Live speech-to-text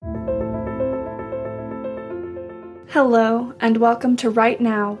Hello, and welcome to Right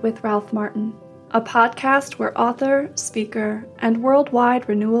Now with Ralph Martin, a podcast where author, speaker, and worldwide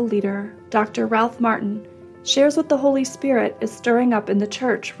renewal leader, Dr. Ralph Martin, shares what the Holy Spirit is stirring up in the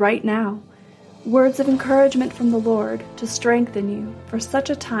church right now. Words of encouragement from the Lord to strengthen you for such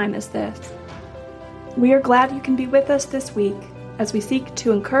a time as this. We are glad you can be with us this week as we seek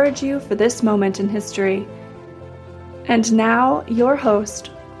to encourage you for this moment in history. And now, your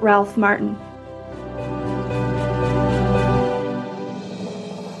host, Ralph Martin.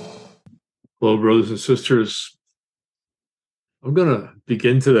 Hello, brothers and sisters. I'm going to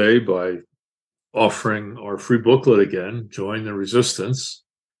begin today by offering our free booklet again, Join the Resistance.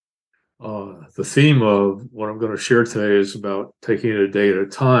 The theme of what I'm going to share today is about taking it a day at a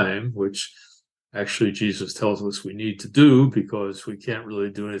time, which actually Jesus tells us we need to do because we can't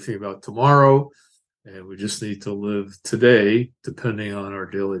really do anything about tomorrow, and we just need to live today, depending on our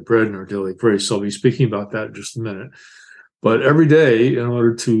daily bread and our daily grace. So I'll be speaking about that in just a minute. But every day, in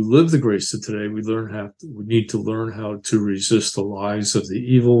order to live the grace of today, we need to learn how to resist the lies of the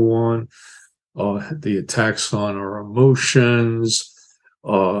evil one, the attacks on our emotions,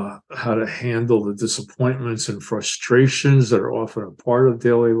 how to handle the disappointments and frustrations that are often a part of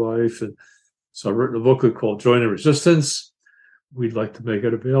daily life. And so I've written a booklet called Join the Resistance. We'd like to make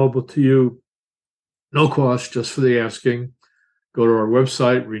it available to you. No cost, just for the asking. Go to our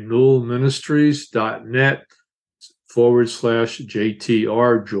website,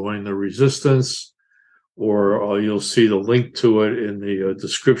 renewalministries.net/JTR, Join the Resistance, or you'll see the link to it in the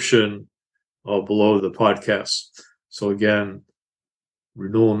description below the podcast. So again,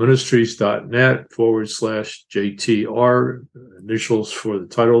 renewalministries.net/JTR, initials for the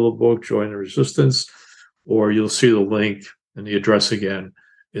title of the book, Join the Resistance, or you'll see the link and the address again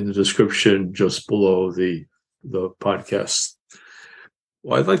in the description just below the podcast.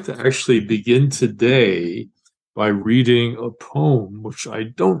 Well, I'd like to actually begin today by reading a poem, which I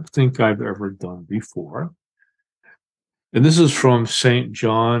don't think I've ever done before. And this is from St.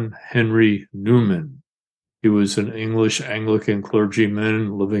 John Henry Newman. He was an English Anglican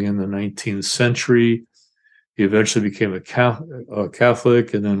clergyman living in the 19th century. He eventually became a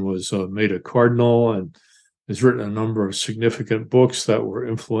Catholic and then was made a cardinal, and has written a number of significant books that were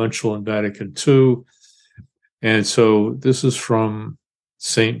influential in Vatican II. And so this is from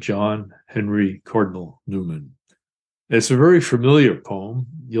St. John Henry Cardinal Newman. It's a very familiar poem.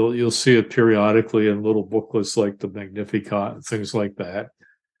 You'll see it periodically in little booklets like the Magnificat and things like that.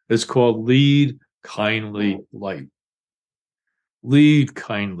 It's called Lead, Kindly Light. Lead,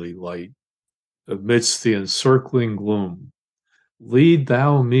 kindly light, amidst the encircling gloom. Lead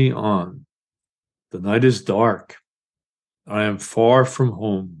thou me on. The night is dark. I am far from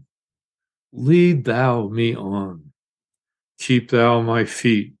home. Lead thou me on. Keep thou my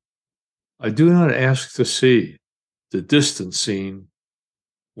feet. I do not ask to see the distant scene,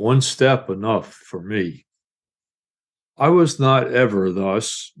 one step enough for me. I was not ever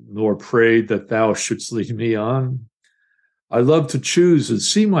thus, nor prayed that thou shouldst lead me on. I love to choose and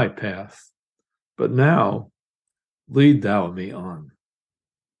see my path, but now lead thou me on.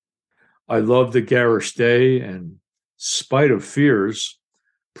 I love the garish day, and spite of fears,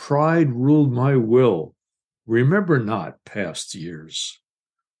 pride ruled my will. Remember not past years.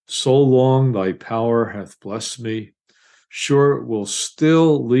 So long thy power hath blessed me, sure it will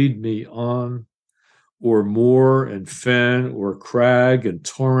still lead me on, o'er moor and fen, o'er crag and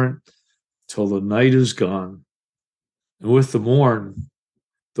torrent, till the night is gone. And with the morn,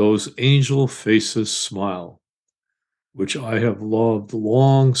 those angel faces smile, which I have loved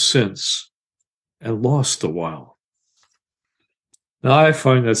long since and lost a while. Now I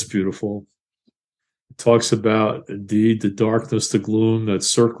find that's beautiful. It talks about, indeed, the darkness, the gloom that's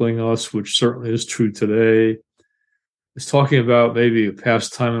circling us, which certainly is true today. It's talking about maybe a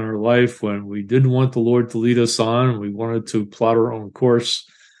past time in our life when we didn't want the Lord to lead us on, and we wanted to plot our own course.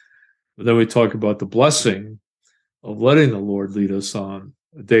 But then we talk about the blessing of letting the Lord lead us on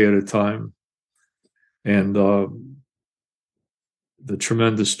a day at a time, and the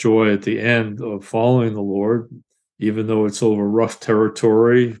tremendous joy at the end of following the Lord, even though it's over rough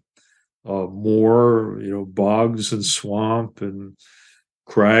territory, moor, bogs and swamp and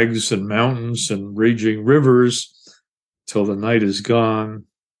crags and mountains and raging rivers, till the night is gone.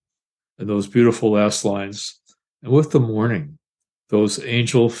 And those beautiful last lines. And with the morning, those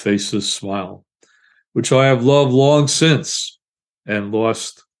angel faces smile, which I have loved long since and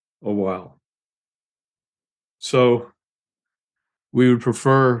lost a while. So we would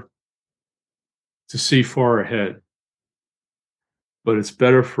prefer to see far ahead, but it's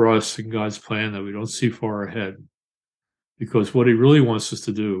better for us in God's plan that we don't see far ahead, because what he really wants us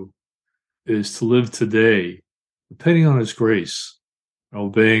to do is to live today depending on his grace,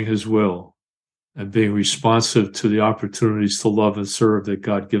 obeying his will, and being responsive to the opportunities to love and serve that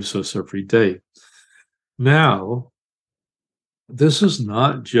God gives us every day. Now, this is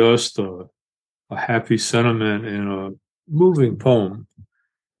not just a happy sentiment in a moving poem,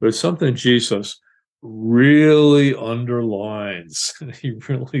 but it's something Jesus really underlines. He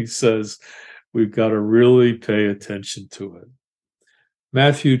really says we've got to really pay attention to it.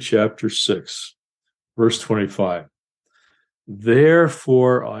 Matthew chapter 6, verse 25.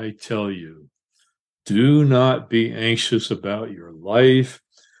 Therefore, I tell you, do not be anxious about your life,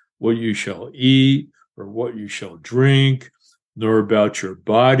 what you shall eat or what you shall drink, nor about your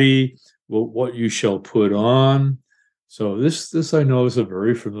body, what you shall put on. So this I know is a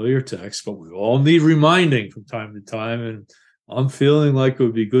very familiar text, but we all need reminding from time to time. And I'm feeling like it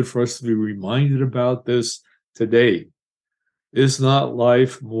would be good for us to be reminded about this today. Is not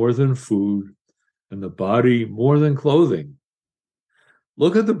life more than food, and the body more than clothing?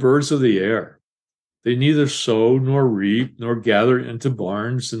 Look at the birds of the air. They neither sow nor reap nor gather into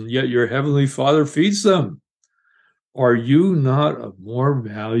barns, and yet your heavenly Father feeds them. Are you not of more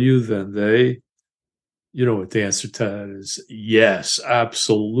value than they? You know what the answer to that is? Yes,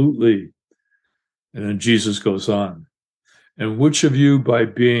 absolutely. And then Jesus goes on. And which of you, by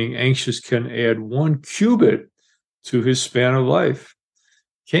being anxious, can add 1 cubit to his span of life?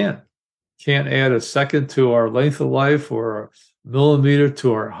 Can't add a second to our length of life or a millimeter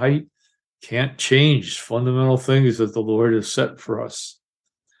to our height. Can't change fundamental things that the Lord has set for us.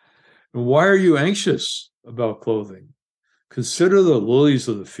 And why are you anxious about clothing? Consider the lilies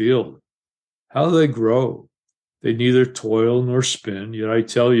of the field, how they grow. They neither toil nor spin, yet I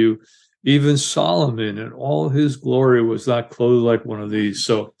tell you, even Solomon in all his glory was not clothed like one of these.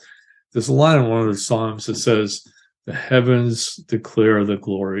 So there's a line in one of the Psalms that says, the heavens declare the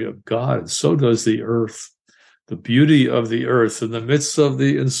glory of God, and so does the earth. The beauty of the earth in the midst of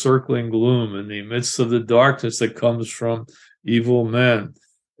the encircling gloom, in the midst of the darkness that comes from evil men,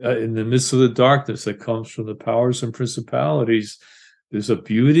 in the midst of the darkness that comes from the powers and principalities, there's a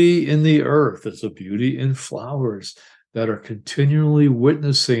beauty in the earth. There's a beauty in flowers that are continually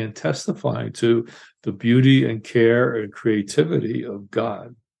witnessing and testifying to the beauty and care and creativity of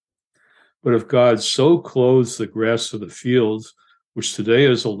God. But if God so clothes the grass of the fields, which today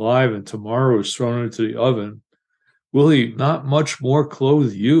is alive and tomorrow is thrown into the oven, will he not much more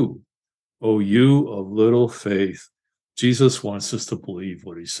clothe you, O you of little faith? Jesus wants us to believe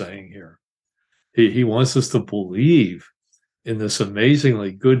what he's saying here. He wants us to believe in this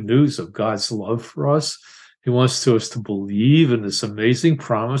amazingly good news of God's love for us. He wants us to believe in this amazing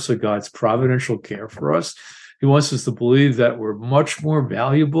promise of God's providential care for us. He wants us to believe that we're much more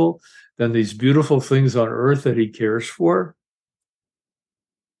valuable than these beautiful things on earth that he cares for.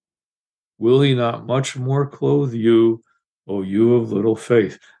 Will he not much more clothe you, O you of little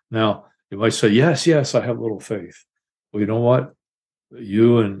faith? Now, you might say, yes, I have little faith. Well, you know what?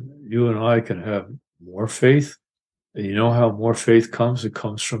 You and I can have more faith. And you know how more faith comes? It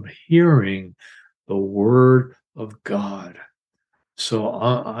comes from hearing the word of God. So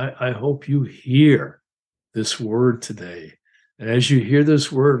I hope you hear this word today. And as you hear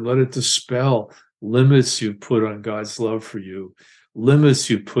this word, let it dispel limits you put on God's love for you, limits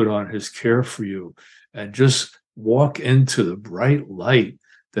you put on his care for you, and just walk into the bright light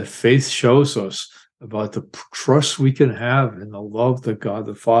that faith shows us about the trust we can have in the love that God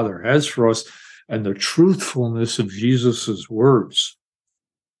the Father has for us and the truthfulness of Jesus's words.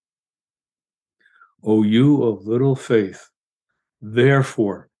 O you of little faith,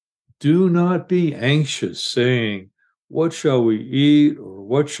 therefore, do not be anxious, saying, what shall we eat, or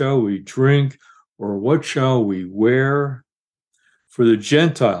what shall we drink, or what shall we wear? For the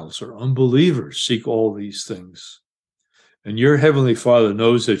Gentiles or unbelievers seek all these things, and your heavenly Father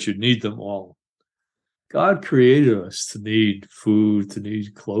knows that you need them all. God created us to need food, to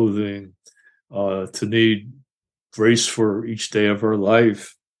need clothing, to need grace for each day of our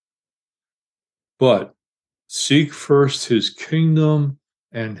life. But seek first his kingdom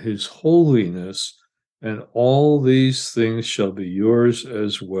and his holiness, and all these things shall be yours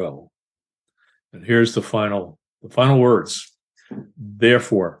as well. And here's the final words.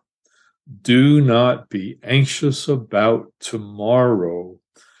 Therefore, do not be anxious about tomorrow,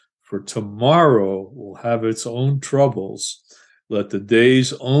 for tomorrow will have its own troubles. Let the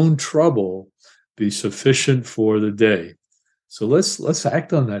day's own trouble be sufficient for the day. So let's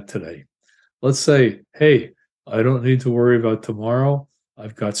act on that today. Let's say, hey, I don't need to worry about tomorrow.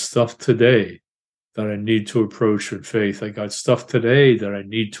 I've got stuff today that I need to approach in faith. I got stuff today that I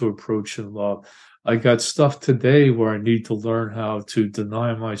need to approach in love. I got stuff today where I need to learn how to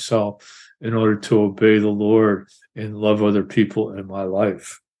deny myself in order to obey the Lord and love other people in my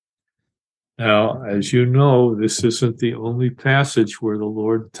life. Now, as you know, this isn't the only passage where the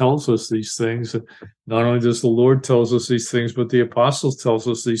Lord tells us these things. Not only does the Lord tells us these things, but the apostles tells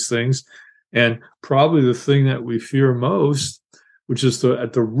us these things. And probably the thing that we fear most, which is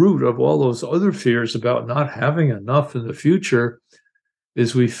at the root of all those other fears about not having enough in the future,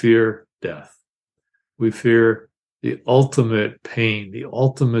 is we fear death. We fear the ultimate pain, the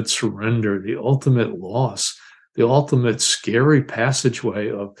ultimate surrender, the ultimate loss, the ultimate scary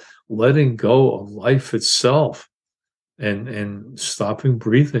passageway of letting go of life itself and stopping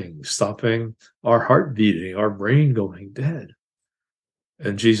breathing, stopping our heart beating, our brain going dead.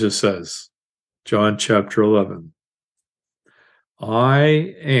 And Jesus says, John chapter 11, I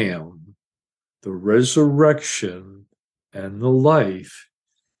am the resurrection and the life.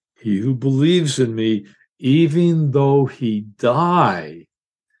 He who believes in me, even though he die,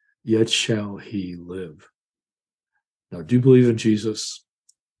 yet shall he live. Now, do you believe in Jesus?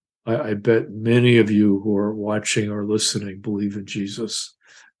 I bet many of you who are watching or listening believe in Jesus.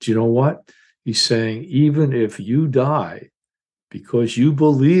 Do you know what? He's saying, even if you die because you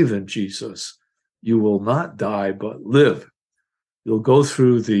believe in Jesus, you will not die but live. You'll go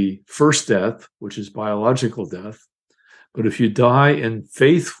through the first death, which is biological death. But if you die in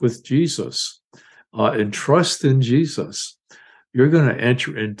faith with Jesus and trust in Jesus, you're going to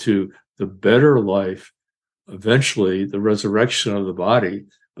enter into the better life, eventually the resurrection of the body,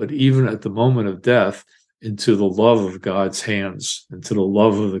 but even at the moment of death, into the love of God's hands, into the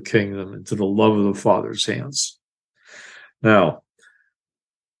love of the kingdom, into the love of the Father's hands. Now,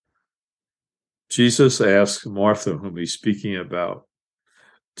 Jesus asked Martha, whom he's speaking about,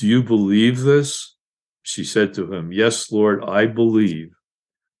 do you believe this? She said to him, yes, Lord, I believe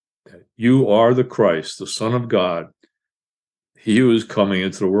that you are the Christ, the Son of God. He who is coming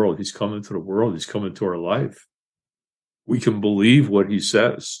into the world. He's come into the world. He's come into our life. We can believe what he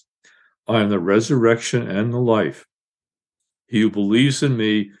says. I am the resurrection and the life. He who believes in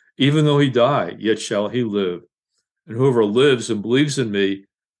me, even though he die, yet shall he live. And whoever lives and believes in me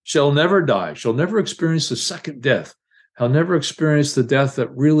shall never die, shall never experience the second death. He'll never experience the death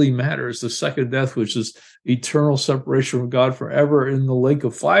that really matters, the second death, which is eternal separation from God forever in the lake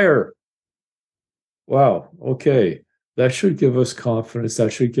of fire. Wow, okay. That should give us confidence.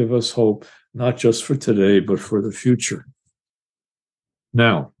 That should give us hope, not just for today, but for the future.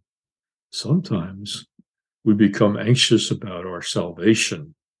 Now, sometimes we become anxious about our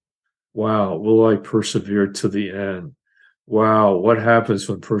salvation. Wow, will I persevere to the end? Wow, what happens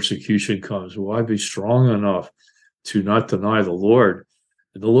when persecution comes? Will I be strong enough to not deny the Lord?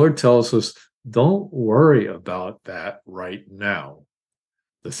 And the Lord tells us, don't worry about that right now.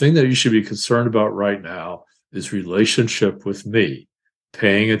 The thing that you should be concerned about right now is relationship with me,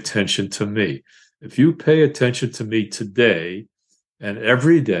 paying attention to me. If you pay attention to me today and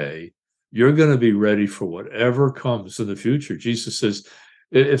every day, you're going to be ready for whatever comes in the future. Jesus says,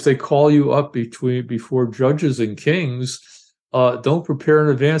 if they call you up before judges and kings, don't prepare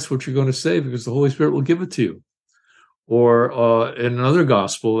in advance what you're going to say, because the Holy Spirit will give it to you. Or in another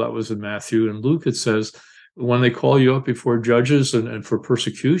gospel that was in Matthew and Luke, it says, when they call you up before judges and for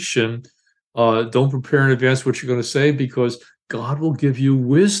persecution, don't prepare in advance what you're going to say, because God will give you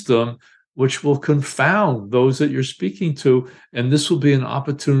wisdom, which will confound those that you're speaking to. And this will be an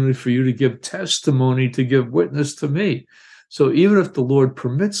opportunity for you to give testimony, to give witness to me. So even if the Lord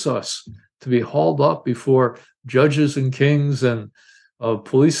permits us to be hauled up before judges and kings and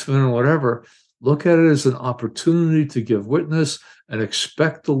policemen and whatever, look at it as an opportunity to give witness and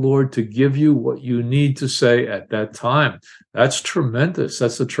expect the Lord to give you what you need to say at that time. That's tremendous.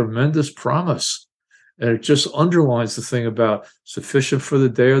 That's a tremendous promise. And it just underlines the thing about sufficient for the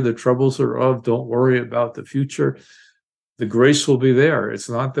day or the troubles thereof. Don't worry about the future. The grace will be there. It's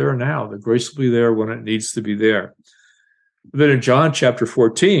not there now. The grace will be there when it needs to be there. Then in John chapter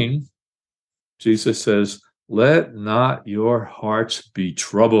 14, Jesus says, let not your hearts be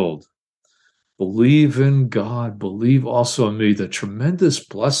troubled. Believe in God. Believe also in me. The tremendous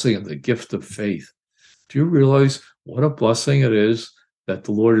blessing and the gift of faith. Do you realize what a blessing it is that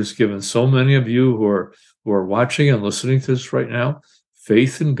the Lord has given so many of you who are watching and listening to this right now?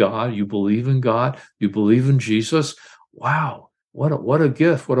 Faith in God. You believe in God. You believe in Jesus. Wow. What a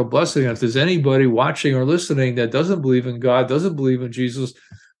gift. What a blessing. If there's anybody watching or listening that doesn't believe in God, doesn't believe in Jesus,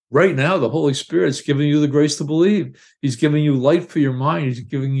 right now, the Holy Spirit's giving you the grace to believe. He's giving you light for your mind. He's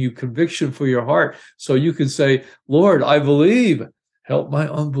giving you conviction for your heart. So you can say, Lord, I believe. Help my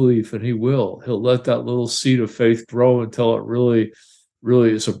unbelief. And he will. He'll let that little seed of faith grow until it really,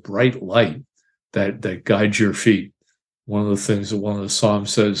 really is a bright light. that guides your feet. One of the things that one of the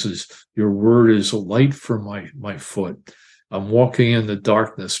Psalms says is, your word is a light for my foot. I'm walking in the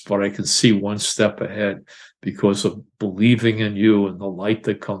darkness, but I can see one step ahead because of believing in you and the light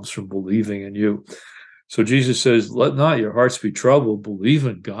that comes from believing in you. So Jesus says, let not your hearts be troubled. Believe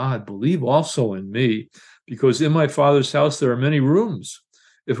in God. Believe also in me, because in my Father's house there are many rooms.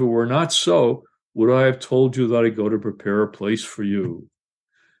 If it were not so, would I have told you that I go to prepare a place for you?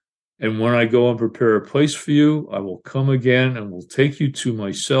 And when I go and prepare a place for you, I will come again and will take you to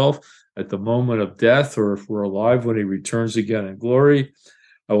myself at the moment of death, or if we're alive when he returns again in glory.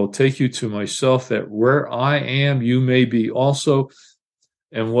 I will take you to myself, that where I am, you may be also.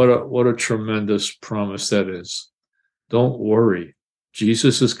 And what a tremendous promise that is. Don't worry.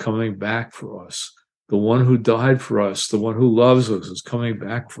 Jesus is coming back for us. The one who died for us, the one who loves us, is coming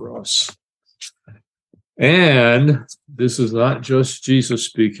back for us. And this is not just Jesus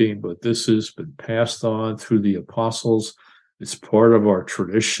speaking, but this has been passed on through the apostles. It's part of our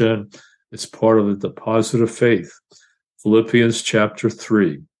tradition. It's part of the deposit of faith. Philippians chapter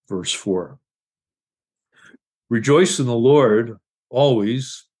 3, verse 4. Rejoice in the Lord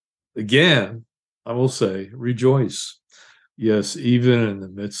always. Again, I will say, rejoice. Yes, even in the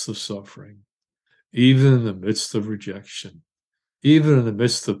midst of suffering, even in the midst of rejection, even in the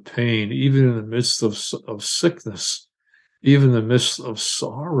midst of pain, even in the midst of sickness, even in the midst of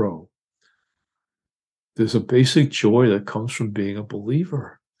sorrow. There's a basic joy that comes from being a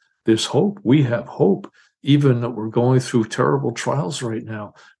believer. There's hope. We have hope. Even that we're going through terrible trials right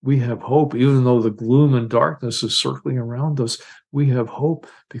now, we have hope. Even though the gloom and darkness is circling around us, we have hope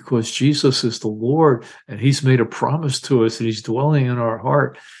because Jesus is the Lord, and he's made a promise to us, and he's dwelling in our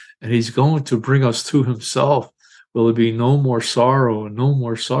heart, and he's going to bring us to himself. Will there be no more sorrow and no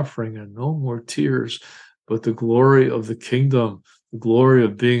more suffering and no more tears, but the glory of the kingdom, the glory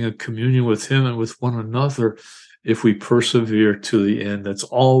of being in communion with him and with one another if we persevere to the end. That's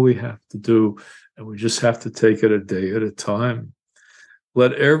all we have to do, and we just have to take it a day at a time.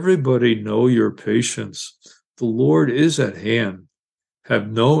 Let everybody know your patience. The Lord is at hand.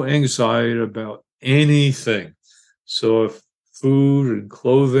 Have no anxiety about anything. So if food and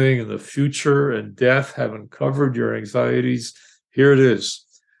clothing and the future and death haven't covered your anxieties, here it is.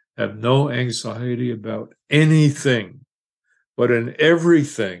 Have no anxiety about anything, but in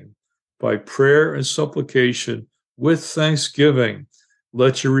everything, by prayer and supplication, with thanksgiving,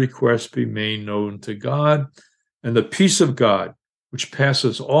 let your requests be made known to God, and the peace of God, which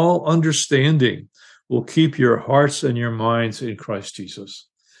passes all understanding, will keep your hearts and your minds in Christ Jesus.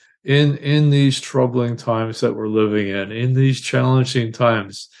 In these troubling times that we're living in these challenging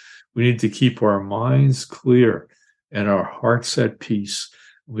times, we need to keep our minds clear and our hearts at peace.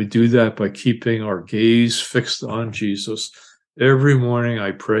 We do that by keeping our gaze fixed on Jesus. Every morning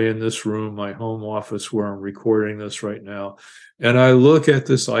I pray in this room, my home office where I'm recording this right now, and I look at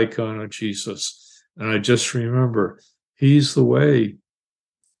this icon of Jesus, and I just remember, he's the way,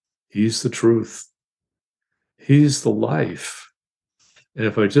 he's the truth, he's the life. And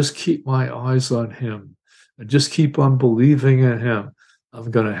if I just keep my eyes on him and just keep on believing in him,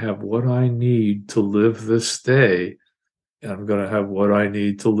 I'm going to have what I need to live this day. And I'm going to have what I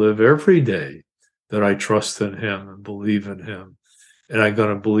need to live every day, that I trust in him and believe in him. And I'm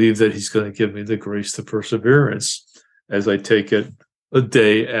going to believe that he's going to give me the grace to perseverance as I take it a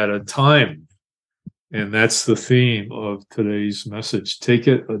day at a time. And that's the theme of today's message. Take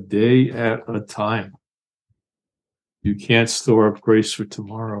it a day at a time. You can't store up grace for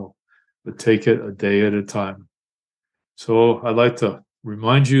tomorrow, but take it a day at a time. So I'd like to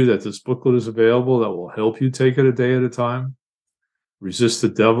remind you that this booklet is available that will help you take it a day at a time. Resist the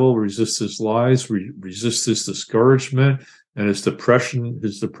devil, resist his lies, resist his discouragement and his depression,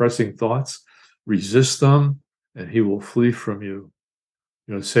 his depressing thoughts. Resist them, and he will flee from you.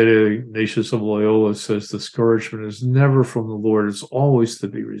 You know, St. Ignatius of Loyola says discouragement is never from the Lord. It's always to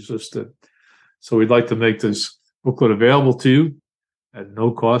be resisted. So we'd like to make this booklet available to you at no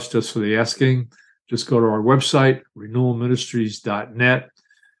cost, just for the asking. Just go to our website, renewalministries.net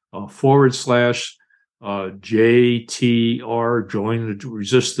 /JTR, Join the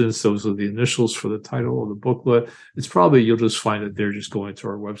Resistance. Those are the initials for the title of the booklet. It's probably, you'll just find it there. Just going to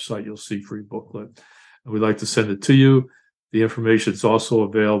our website, you'll see free booklet. And we'd like to send it to you. The information is also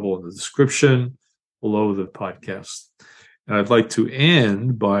available in the description below the podcast. And I'd like to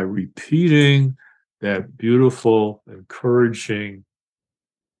end by repeating that beautiful, encouraging,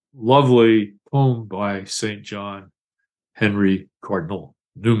 lovely poem by St. John Henry Cardinal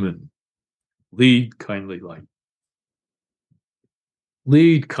Newman. Lead, kindly light.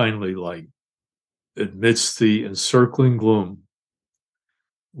 Lead, kindly light, amidst the encircling gloom.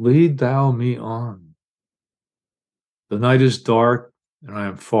 Lead thou me on. The night is dark, and I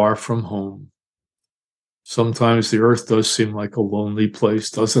am far from home. Sometimes the earth does seem like a lonely place,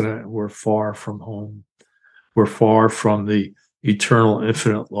 doesn't it? We're far from home. We're far from the eternal,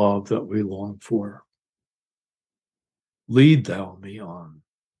 infinite love that we long for. Lead thou me on.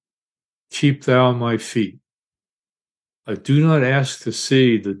 Keep thou my feet. I do not ask to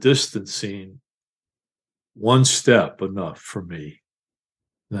see the distant scene. One step enough for me.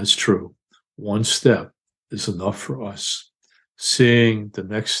 That's true. One step is enough for us. Seeing the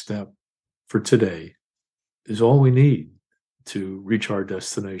next step for today is all we need to reach our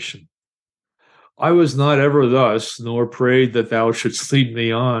destination. I was not ever thus, nor prayed that thou shouldst lead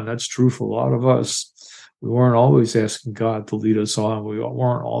me on. That's true for a lot of us. We weren't always asking God to lead us on. We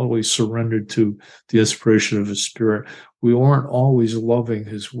weren't always surrendered to the inspiration of His Spirit. We weren't always loving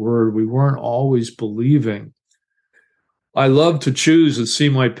His Word. We weren't always believing. I love to choose and see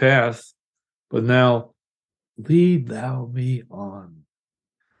my path, but now lead thou me on.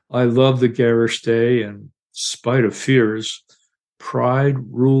 I love the garish day, and in spite of fears, pride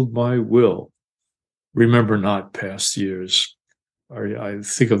ruled my will. Remember not past years. I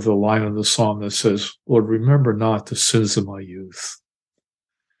think of the line of the psalm that says, Lord, remember not the sins of my youth.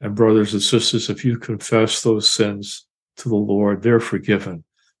 And brothers and sisters, if you confess those sins to the Lord, they're forgiven.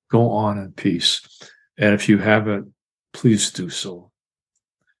 Go on in peace. And if you haven't, please do so.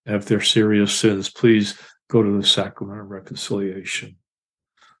 And if they're serious sins, please go to the sacrament of reconciliation.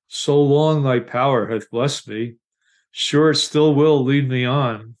 So long thy power hath blessed me, sure it still will lead me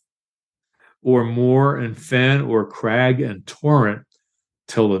on. Or moor and fen, or crag and torrent,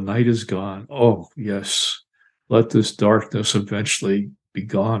 till the night is gone. Oh, yes, let this darkness eventually be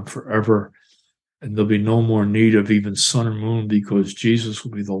gone forever, and there'll be no more need of even sun or moon, because Jesus will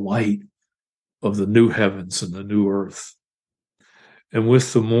be the light of the new heavens and the new earth. And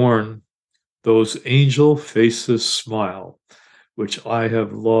with the morn, those angel faces smile, which I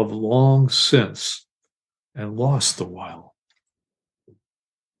have loved long since and lost a while.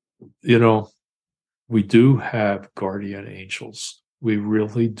 You know, we do have guardian angels. We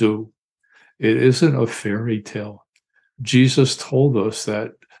really do. It isn't a fairy tale. Jesus told us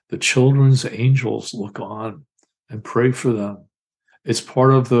that the children's angels look on and pray for them. It's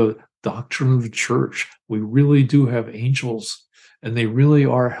part of the doctrine of the church. We really do have angels, and they really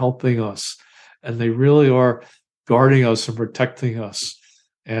are helping us, and they really are guarding us and protecting us.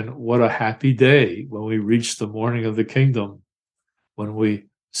 And what a happy day when we reach the morning of the kingdom, when we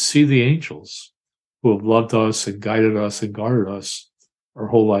see the angels who have loved us and guided us and guarded us our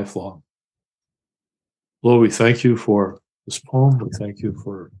whole life long. Lord, we thank you for this poem. We thank you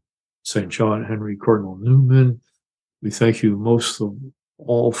for St. John Henry Cardinal Newman. We thank you most of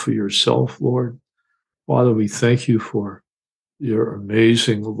all for yourself, Lord. Father, we thank you for your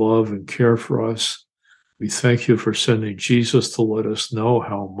amazing love and care for us. We thank you for sending Jesus to let us know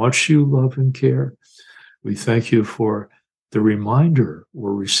how much you love and care. We thank you for the reminder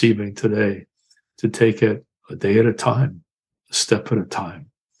we're receiving today to take it a day at a time, a step at a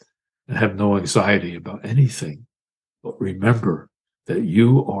time, and have no anxiety about anything. But remember that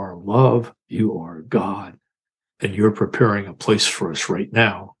you are love, you are God, and you're preparing a place for us right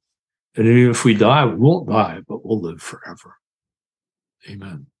now. And even if we die, we won't die, but we'll live forever.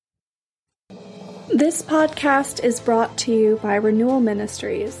 Amen. This podcast is brought to you by Renewal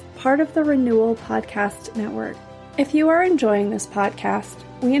Ministries, part of the Renewal Podcast Network. If you are enjoying this podcast,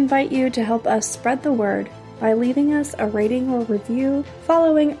 we invite you to help us spread the word by leaving us a rating or review,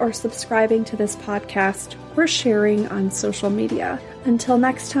 following or subscribing to this podcast, or sharing on social media. Until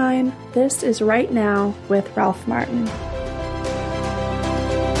next time, this is Right Now with Ralph Martin.